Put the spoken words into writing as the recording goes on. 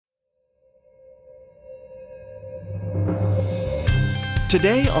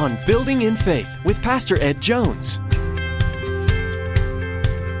Today on Building in Faith with Pastor Ed Jones.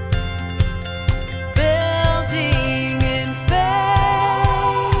 Building in Faith.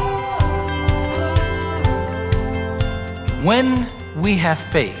 When we have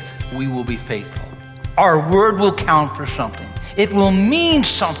faith, we will be faithful. Our word will count for something. It will mean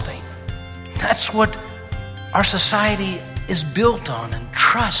something. That's what our society is built on, and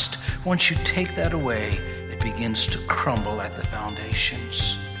trust. Once you take that away, it begins to crumble at the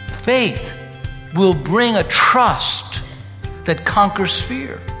foundations. Faith will bring a trust that conquers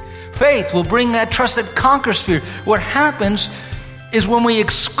fear. Faith will bring that trust that conquers fear. What happens is when we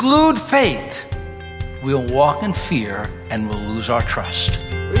exclude faith, we'll walk in fear and we'll lose our trust.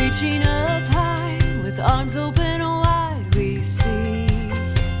 Reaching up high with arms open wide, we see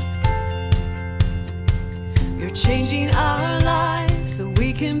you're changing our lives so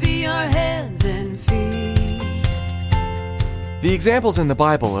we can be our hands and feet. The examples in the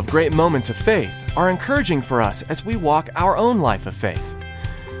Bible of great moments of faith are encouraging for us as we walk our own life of faith.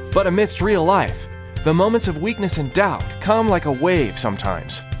 But amidst real life, the moments of weakness and doubt come like a wave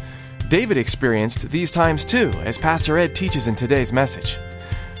sometimes. David experienced these times too, as Pastor Ed teaches in today's message.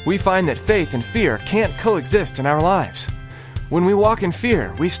 We find that faith and fear can't coexist in our lives. When we walk in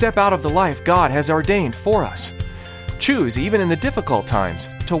fear, we step out of the life God has ordained for us. Choose, even in the difficult times,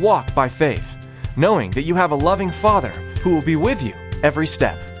 to walk by faith, knowing that you have a loving Father who will be with you every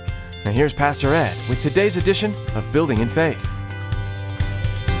step. Now here's Pastor Ed with today's edition of Building in Faith.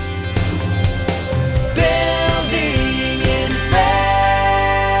 Building in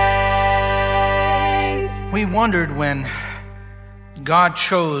Faith. We wondered when God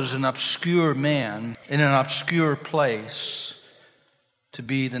chose an obscure man in an obscure place to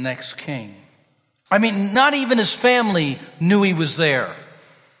be the next king. I mean, not even his family knew he was there.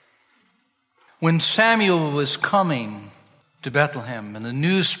 When Samuel was coming to Bethlehem and the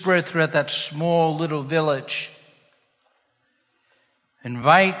news spread throughout that small little village,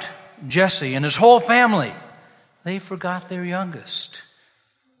 invite Jesse and his whole family, they forgot their youngest.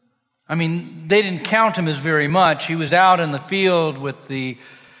 I mean, they didn't count him as very much. He was out in the field with the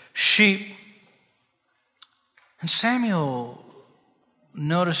sheep. And Samuel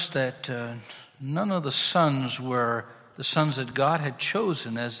noticed that none of the sons were the sons that God had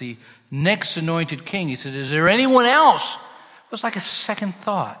chosen as the next anointed king. He said, is there anyone else? It was like a second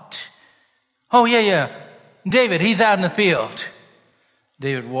thought. Oh, yeah. David, he's out in the field.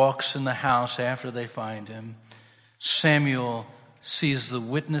 David walks in the house after they find him. Samuel sees the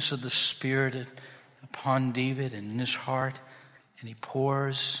witness of the Spirit upon David and in his heart, and he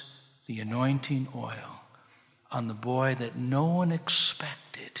pours the anointing oil on the boy that no one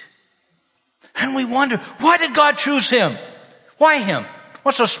expected. And we wonder, why did God choose him? Why him?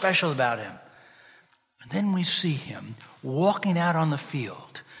 What's so special about him? And then we see him walking out on the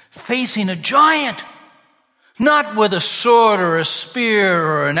field, facing a giant, not with a sword or a spear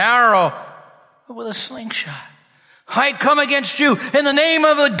or an arrow, but with a slingshot. I come against you in the name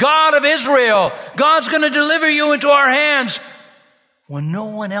of the God of Israel. God's going to deliver you into our hands. When no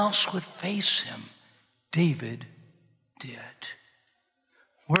one else would face him, David did.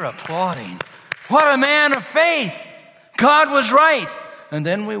 We're applauding. What a man of faith. God was right. And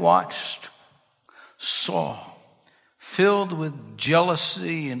then we watched Saul, filled with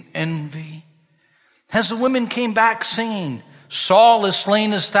jealousy and envy. As the women came back singing, Saul has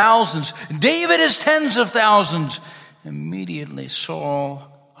slain his thousands, David his tens of thousands. Immediately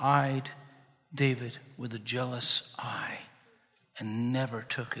Saul eyed David with a jealous eye and never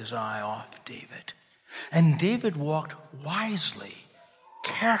took his eye off David. And David walked wisely,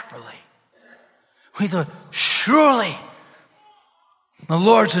 carefully. We thought, surely the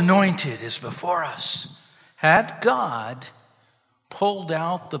Lord's anointed is before us. Had God pulled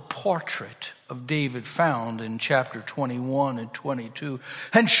out the portrait of David found in chapter 21 and 22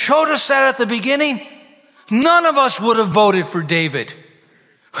 and showed us that at the beginning, none of us would have voted for David.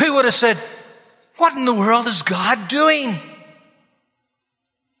 We would have said, what in the world is God doing?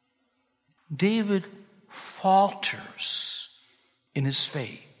 David falters in his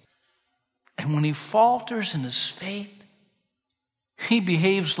faith. And when he falters in his faith, he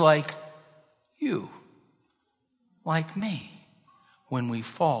behaves like you, like me, when we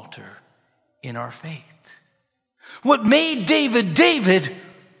falter in our faith. What made David David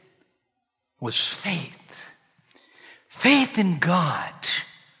was faith. Faith in God.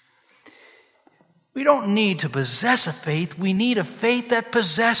 We don't need to possess a faith. We need a faith that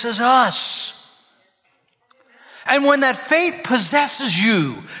possesses us. And when that faith possesses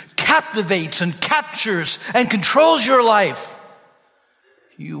you, captivates and captures and controls your life,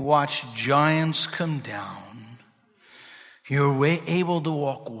 you watch giants come down. You're able to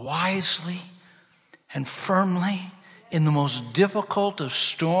walk wisely and firmly in the most difficult of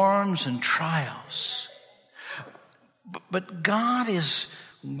storms and trials. But God is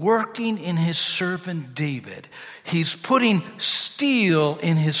working in his servant David. He's putting steel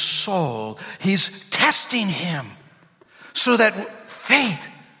in his soul. He's testing him so that faith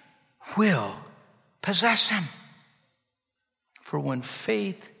will possess him. For when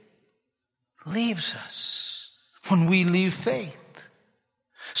faith leaves us, when we leave faith,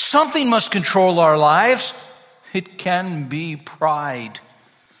 something must control our lives. It can be pride,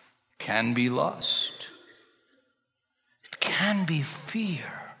 can be lust, it can be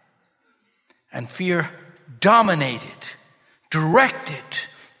fear. And fear dominated, directed,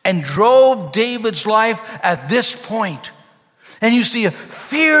 and drove David's life at this point. And you see a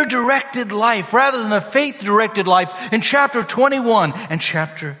fear-directed life rather than a faith-directed life in chapter 21 and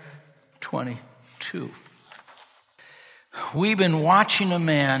chapter 22. We've been watching a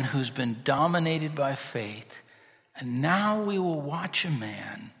man who's been dominated by faith, and now we will watch a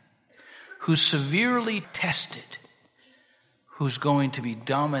man who's severely tested, who's going to be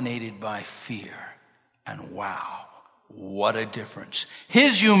dominated by fear. And wow, what a difference.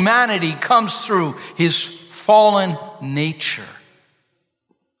 His humanity comes through. His fallen nature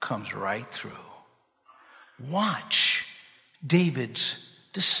comes right through. Watch David's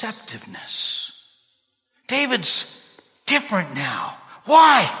deceptiveness. David's different now.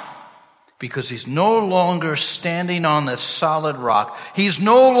 Why? Because he's no longer standing on the solid rock. He's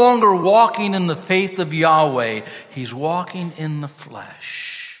no longer walking in the faith of Yahweh. He's walking in the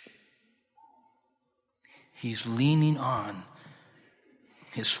flesh. He's leaning on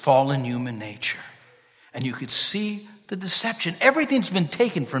his fallen human nature. And you could see the deception. Everything's been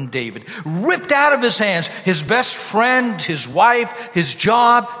taken from David, ripped out of his hands. His best friend, his wife, his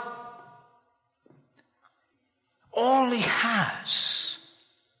job. All he has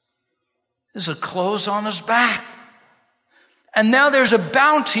is a clothes on his back. And now there's a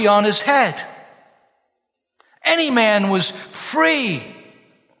bounty on his head. Any man was free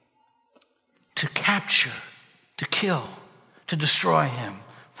to capture, to kill, to destroy him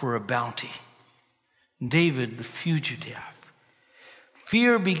for a bounty. David, the fugitive.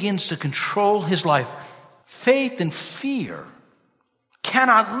 Fear begins to control his life. Faith and fear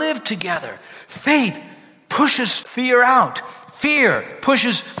cannot live together. Faith pushes fear out. Fear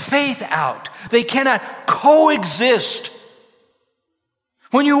pushes faith out. They cannot coexist.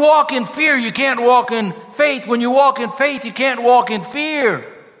 When you walk in fear, you can't walk in faith. When you walk in faith, you can't walk in fear.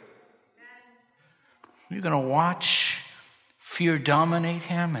 You're going to watch fear dominate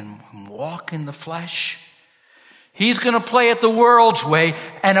him and walk in the flesh. He's going to play it the world's way,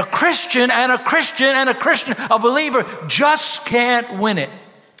 and a Christian, a believer just can't win it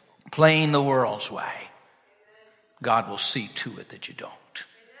playing the world's way. God will see to it that you don't,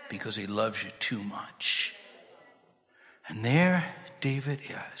 because he loves you too much. And there David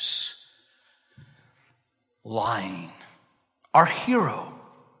is, lying. Our hero,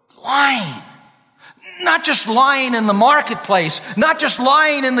 lying. Not just lying in the marketplace, not just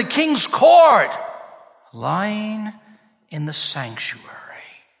lying in the king's court, lying in the sanctuary,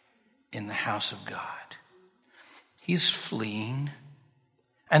 in the house of God. He's fleeing,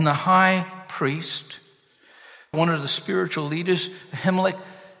 and the high priest, one of the spiritual leaders, Ahimelech,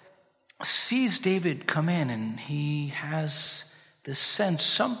 sees David come in, and he has this sense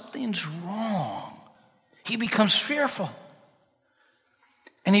something's wrong. He becomes fearful.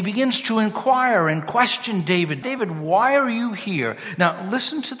 And he begins to inquire and question David. David, why are you here? Now,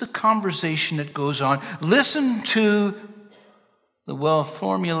 listen to the conversation that goes on. Listen to the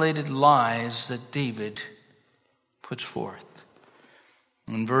well-formulated lies that David puts forth.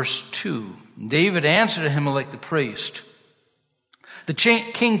 In verse 2, David answered Ahimelech the priest. The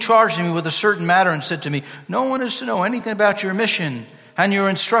king charged me with a certain matter and said to me, no one is to know anything about your mission and your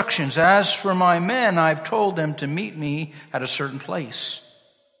instructions. As for my men, I've told them to meet me at a certain place.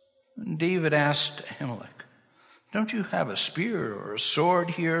 And David asked Ahimelech, don't you have a spear or a sword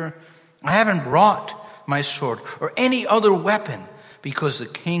here? I haven't brought my sword or any other weapon because the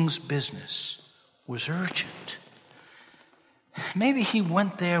king's business was urgent. Maybe he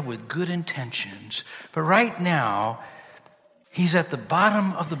went there with good intentions, but right now he's at the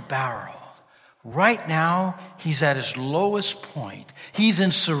bottom of the barrel. Right now, he's at his lowest point. He's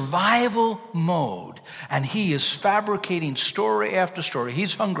in survival mode, and he is fabricating story after story.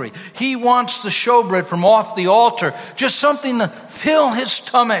 He's hungry. He wants the showbread from off the altar, just something to fill his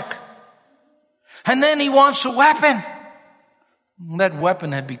stomach. And then he wants a weapon. That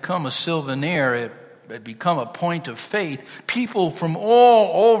weapon had become a souvenir. had become a point of faith. People from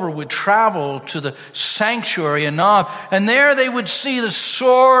all over would travel to the sanctuary in Nob, and there they would see the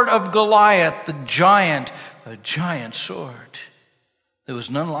sword of Goliath, the giant sword. There was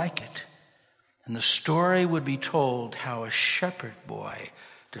none like it. And the story would be told how a shepherd boy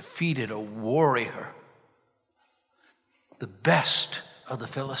defeated a warrior, the best of the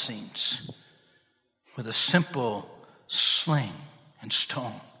Philistines, with a simple sling and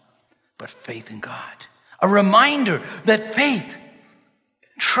stone, but faith in God. A reminder that faith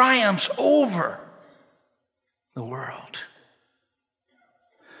triumphs over the world.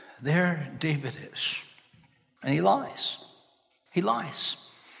 There David is, and he lies. He lies.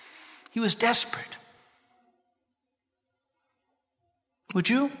 He was desperate. Would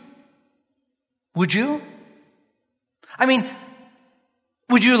you? Would you? I mean,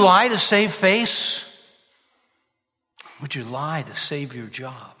 would you lie to save face? Would you lie to save your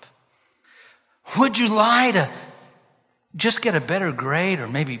job? Would you lie to just get a better grade or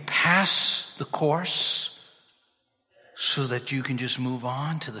maybe pass the course so that you can just move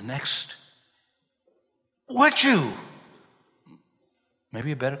on to the next? Would you?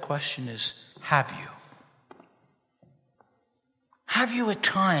 Maybe a better question is, have you? Have you at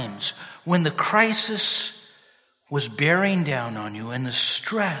times when the crisis was bearing down on you and the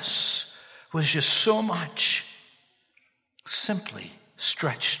stress was just so much, simply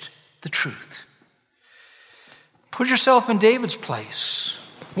stretched the truth? Put yourself in David's place.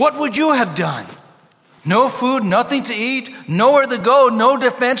 What would you have done? No food, nothing to eat, nowhere to go, no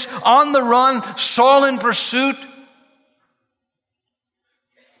defense, on the run, Saul in pursuit.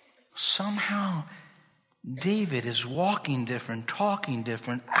 Somehow, David is walking different, talking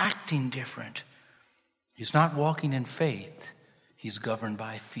different, acting different. He's not walking in faith. He's governed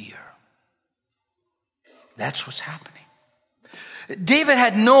by fear. That's what's happening. David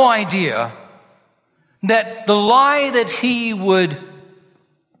had no idea that the lie that he would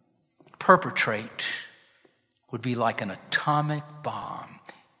perpetrate would be like an atomic bomb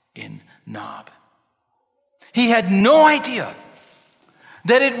in Nob. He had no idea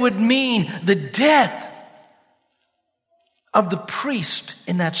that it would mean the death of the priest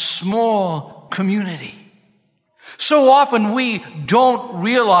in that small community. So often we don't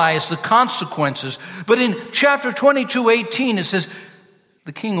realize the consequences. But in chapter 22:18 it says,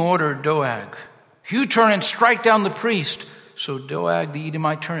 the king ordered Doeg, you turn and strike down the priest. So Doeg the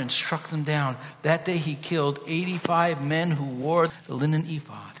Edomite turned and struck them down. That day he killed 85 men who wore the linen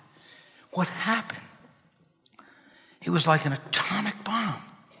ephod. What happened? It was like an atomic bomb.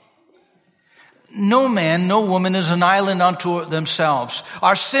 No man, no woman is an island unto themselves.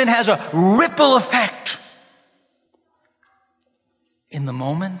 Our sin has a ripple effect in the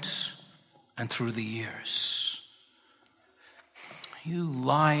moment and through the years. You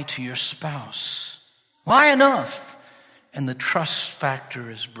lie to your spouse. Lie enough, and the trust factor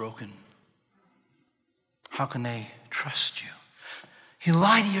is broken. How can they trust you? You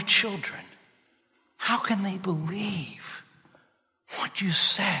lie to your children. How can they believe what you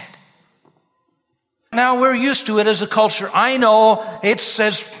said? Now, we're used to it as a culture. I know it's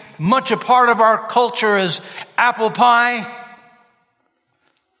as much a part of our culture as apple pie.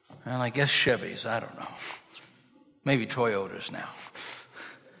 And I guess Chevys, I don't know. Maybe Toyotas now.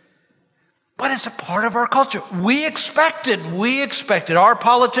 But it's a part of our culture. We expect it. We expect it. Our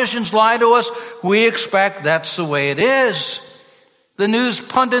politicians lie to us. We expect that's the way it is. The news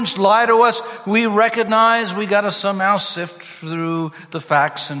pundits lie to us. We recognize we got to somehow sift through the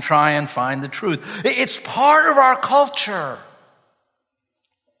facts and try and find the truth. It's part of our culture.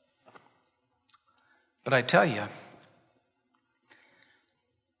 But I tell you,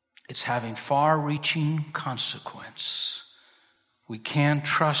 it's having far-reaching consequence. We can't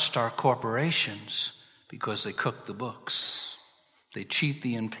trust our corporations because they cook the books. They cheat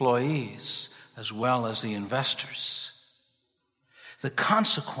the employees as well as the investors. The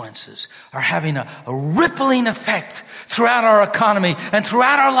consequences are having a rippling effect throughout our economy and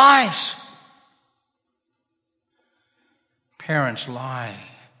throughout our lives. Parents lie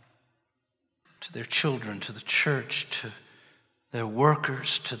to their children, to the church, to their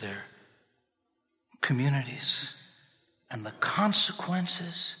workers, to their communities. And the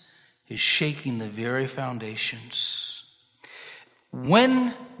consequences is shaking the very foundations.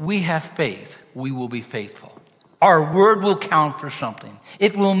 When we have faith, we will be faithful. Our word will count for something.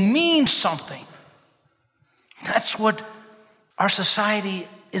 It will mean something. That's what our society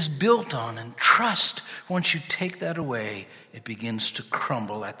is built on, and trust. Once you take that away, it begins to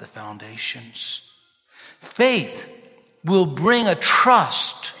crumble at the foundations. Faith will bring a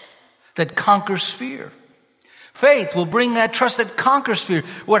trust that conquers fear. Faith will bring that trust that conquers fear.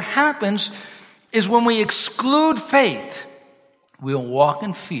 What happens is when we exclude faith, we'll walk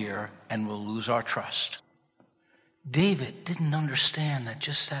in fear and we'll lose our trust. David didn't understand that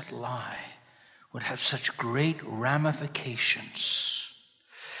just that lie would have such great ramifications.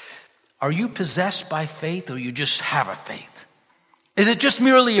 Are you possessed by faith, or you just have a faith? Is it just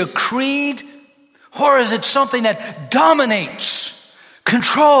merely a creed, or is it something that dominates,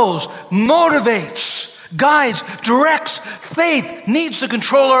 controls, motivates, guides, directs? Faith needs to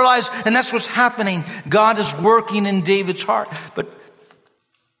control our lives, and that's what's happening. God is working in David's heart. But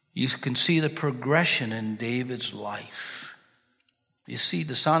you can see the progression in David's life. You see,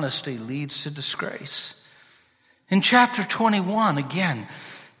 dishonesty leads to disgrace. In chapter 21, again,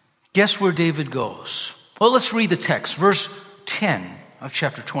 guess where David goes? Well, let's read the text. Verse 10 of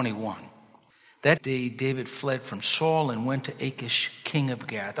chapter 21. That day David fled from Saul and went to Achish, king of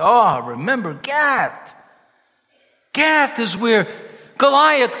Gath. Remember Gath. Gath is where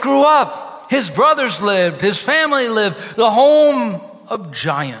Goliath grew up. His brothers lived. His family lived. The home of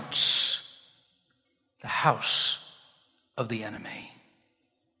giants. The house of the enemy.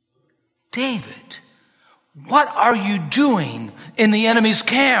 David, what are you doing in the enemy's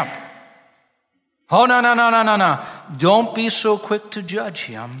camp? Oh, no. Don't be so quick to judge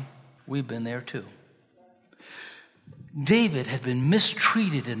him. We've been there too. David had been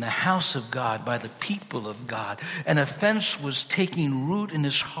mistreated in the house of God by the people of God. An offense was taking root in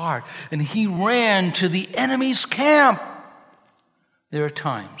his heart, and he ran to the enemy's camp. There are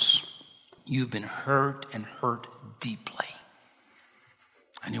times you've been hurt and hurt deeply,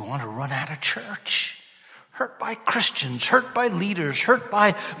 and you want to run out of church. Hurt by Christians, hurt by leaders, hurt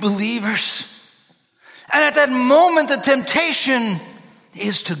by believers. And at that moment, the temptation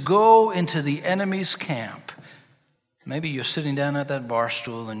is to go into the enemy's camp. Maybe you're sitting down at that bar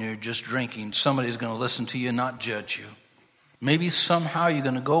stool and you're just drinking. Somebody's going to listen to you and not judge you. Maybe somehow you're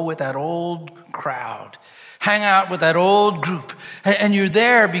going to go with that old crowd, hang out with that old group, and you're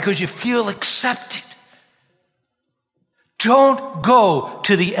there because you feel accepted. Don't go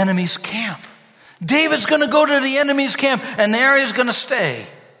to the enemy's camp. David's going to go to the enemy's camp, and there he's going to stay.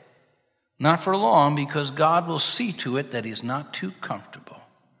 Not for long, because God will see to it that he's not too comfortable.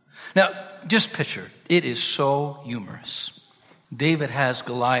 Now, just picture, it is so humorous. David has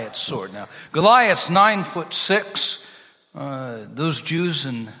Goliath's sword. Now, Goliath's 9'6". Those Jews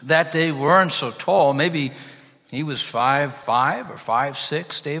in that day weren't so tall. Maybe he was 5'5" or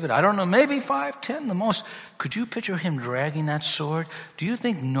 5'6", David. I don't know, maybe 5'10", the most. Could you picture him dragging that sword? Do you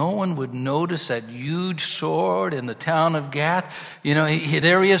think no one would notice that huge sword in the town of Gath? You know,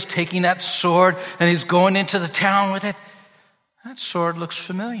 there he is taking that sword, and he's going into the town with it. That sword looks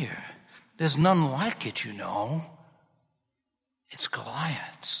familiar. There's none like it, you know. It's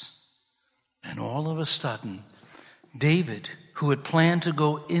Goliath's. And all of a sudden, David, who had planned to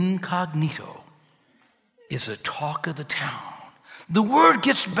go incognito, is the talk of the town. The word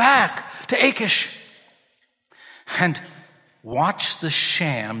gets back to Achish. And watch the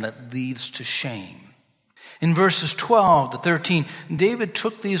sham that leads to shame. In verses 12 to 13, David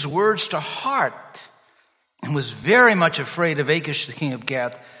took these words to heart and was very much afraid of Achish, the king of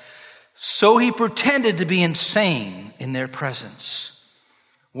Gath. So he pretended to be insane in their presence.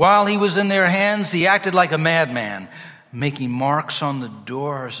 While he was in their hands, he acted like a madman, making marks on the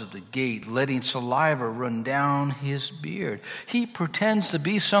doors of the gate, letting saliva run down his beard. He pretends to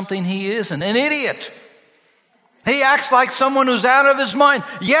be something he isn't, an idiot. He acts like someone who's out of his mind.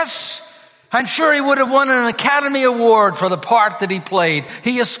 Yes, I'm sure he would have won an Academy Award for the part that he played.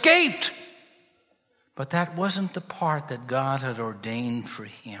 He escaped. But that wasn't the part that God had ordained for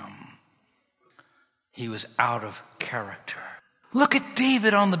him. He was out of character. Look at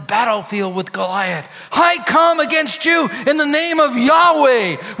David on the battlefield with Goliath. I come against you in the name of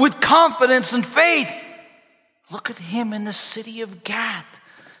Yahweh with confidence and faith. Look at him in the city of Gath,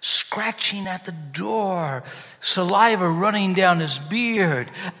 scratching at the door, saliva running down his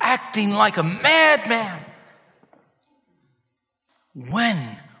beard, acting like a madman. When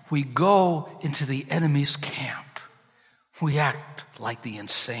we go into the enemy's camp, we act like the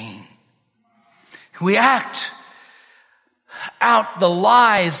insane. We act out the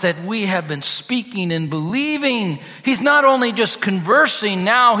lies that we have been speaking and believing. He's not only just conversing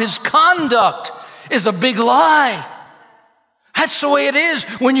now, his conduct is a big lie. That's the way it is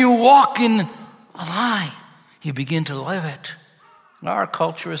when you walk in a lie. You begin to live it. Our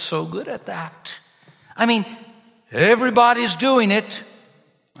culture is so good at that. I mean, everybody's doing it.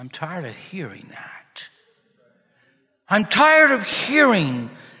 I'm tired of hearing that. I'm tired of hearing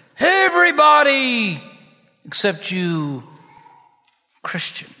everybody except you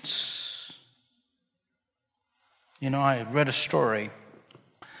Christians. You know, I read a story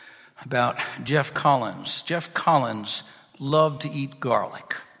about Jeff Collins. Jeff Collins loved to eat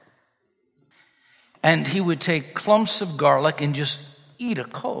garlic. And he would take clumps of garlic and just eat a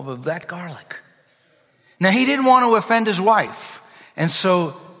clove of that garlic. Now, he didn't want to offend his wife. And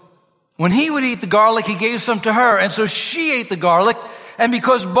so when he would eat the garlic, he gave some to her. And so she ate the garlic. And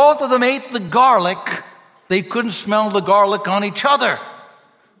because both of them ate the garlic, they couldn't smell the garlic on each other.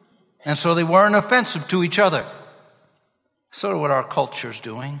 And so they weren't offensive to each other. Sort of what our culture's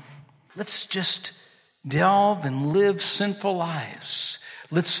doing. Let's just delve and live sinful lives.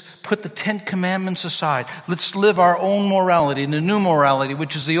 Let's put the 10 Commandments aside. Let's live our own morality, the new morality,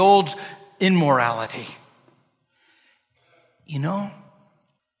 which is the old immorality. You know,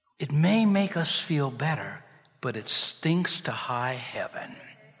 it may make us feel better, but it stinks to high heaven.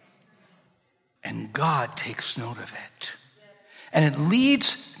 And God takes note of it. And it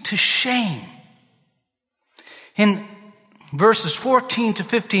leads to shame. In verses 14 to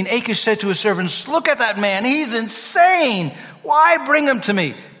 15, Achish said to his servants, "Look at that man. He's insane. Why bring him to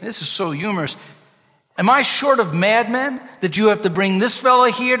me?" This is so humorous. "Am I short of madmen that you have to bring this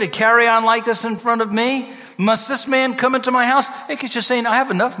fellow here to carry on like this in front of me? Must this man come into my house?" Achish is saying, "I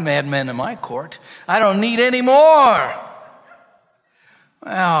have enough madmen in my court. I don't need any more."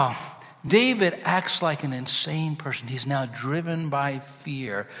 Well, David acts like an insane person. He's now driven by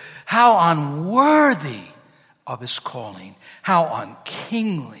fear. How unworthy of his calling. How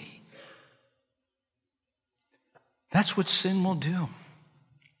unkingly. That's what sin will do.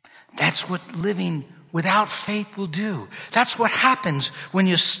 That's what living without faith will do. That's what happens when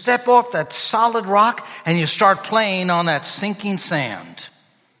you step off that solid rock and you start playing on that sinking sand.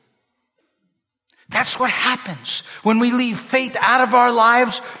 That's what happens when we leave faith out of our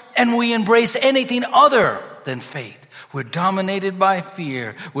lives and we embrace anything other than faith. We're dominated by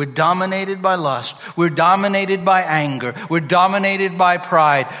fear. We're dominated by lust. We're dominated by anger. We're dominated by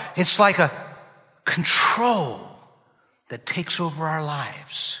pride. It's like a control that takes over our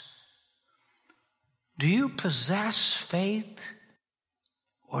lives. Do you possess faith?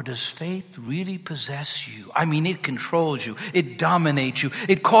 Or does faith really possess you? I mean, it controls you. It dominates you.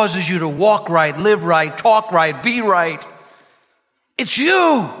 It causes you to walk right, live right, talk right, be right. It's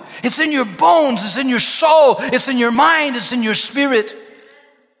you. It's in your bones. It's in your soul. It's in your mind. It's in your spirit.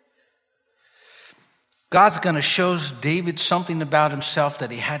 God's going to show David something about himself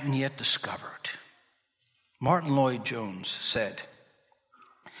that he hadn't yet discovered. Martin Lloyd-Jones said,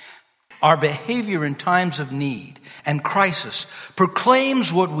 "Our behavior in times of need and crisis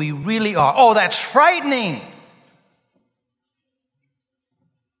proclaims what we really are." Oh, that's frightening.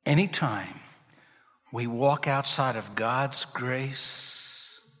 Anytime we walk outside of God's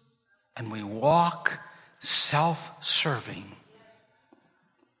grace and we walk self-serving,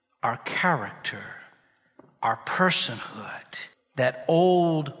 our character, our personhood, that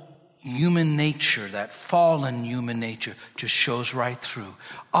old human nature, that fallen human nature just shows right through.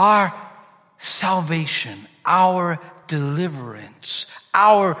 Our salvation, our deliverance,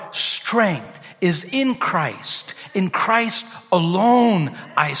 our strength is in Christ. In Christ alone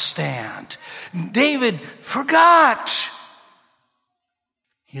I stand. David forgot.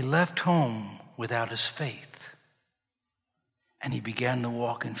 He left home without his faith. And he began to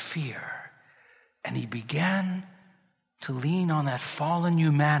walk in fear. And he began to lean on that fallen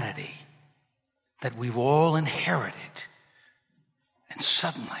humanity that we've all inherited. And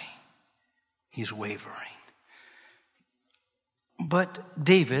suddenly, he's wavering. But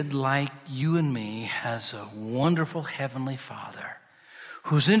David, like you and me, has a wonderful heavenly Father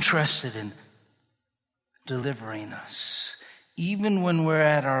who's interested in delivering us. Even when we're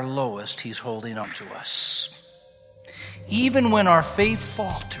at our lowest, he's holding on to us. Even when our faith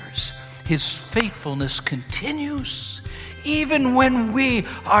falters, his faithfulness continues. Even when we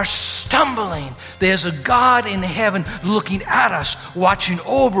are stumbling, there's a God in heaven looking at us, watching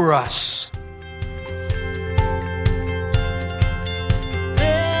over us.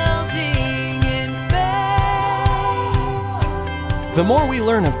 The more we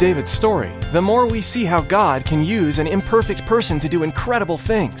learn of David's story, the more we see how God can use an imperfect person to do incredible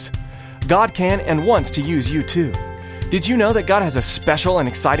things. God can and wants to use you too. Did you know that God has a special and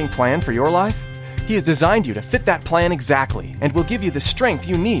exciting plan for your life? He has designed you to fit that plan exactly and will give you the strength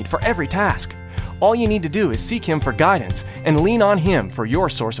you need for every task. All you need to do is seek Him for guidance and lean on Him for your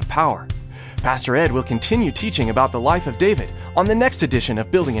source of power. Pastor Ed will continue teaching about the life of David on the next edition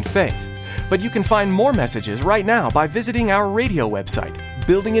of Building in Faith. But you can find more messages right now by visiting our radio website,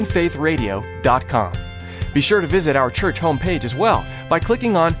 buildinginfaithradio.com. Be sure to visit our church homepage as well by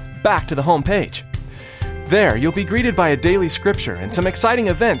clicking on Back to the Homepage. There, you'll be greeted by a daily scripture and some exciting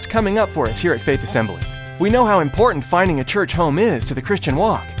events coming up for us here at Faith Assembly. We know how important finding a church home is to the Christian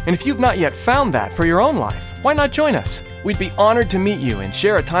walk. And if you've not yet found that for your own life, why not join us? We'd be honored to meet you and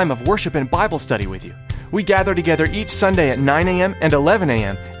share a time of worship and Bible study with you. We gather together each Sunday at 9 a.m. and 11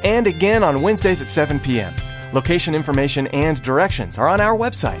 a.m. and again on Wednesdays at 7 p.m. Location information and directions are on our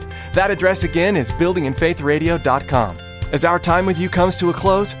website. That address again is buildinginfaithradio.com. As our time with you comes to a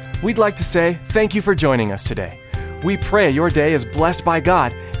close, we'd like to say thank you for joining us today. We pray your day is blessed by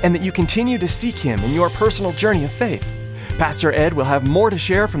God and that you continue to seek Him in your personal journey of faith. Pastor Ed will have more to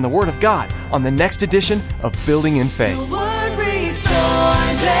share from the Word of God on the next edition of Building in Faith. Your word restores.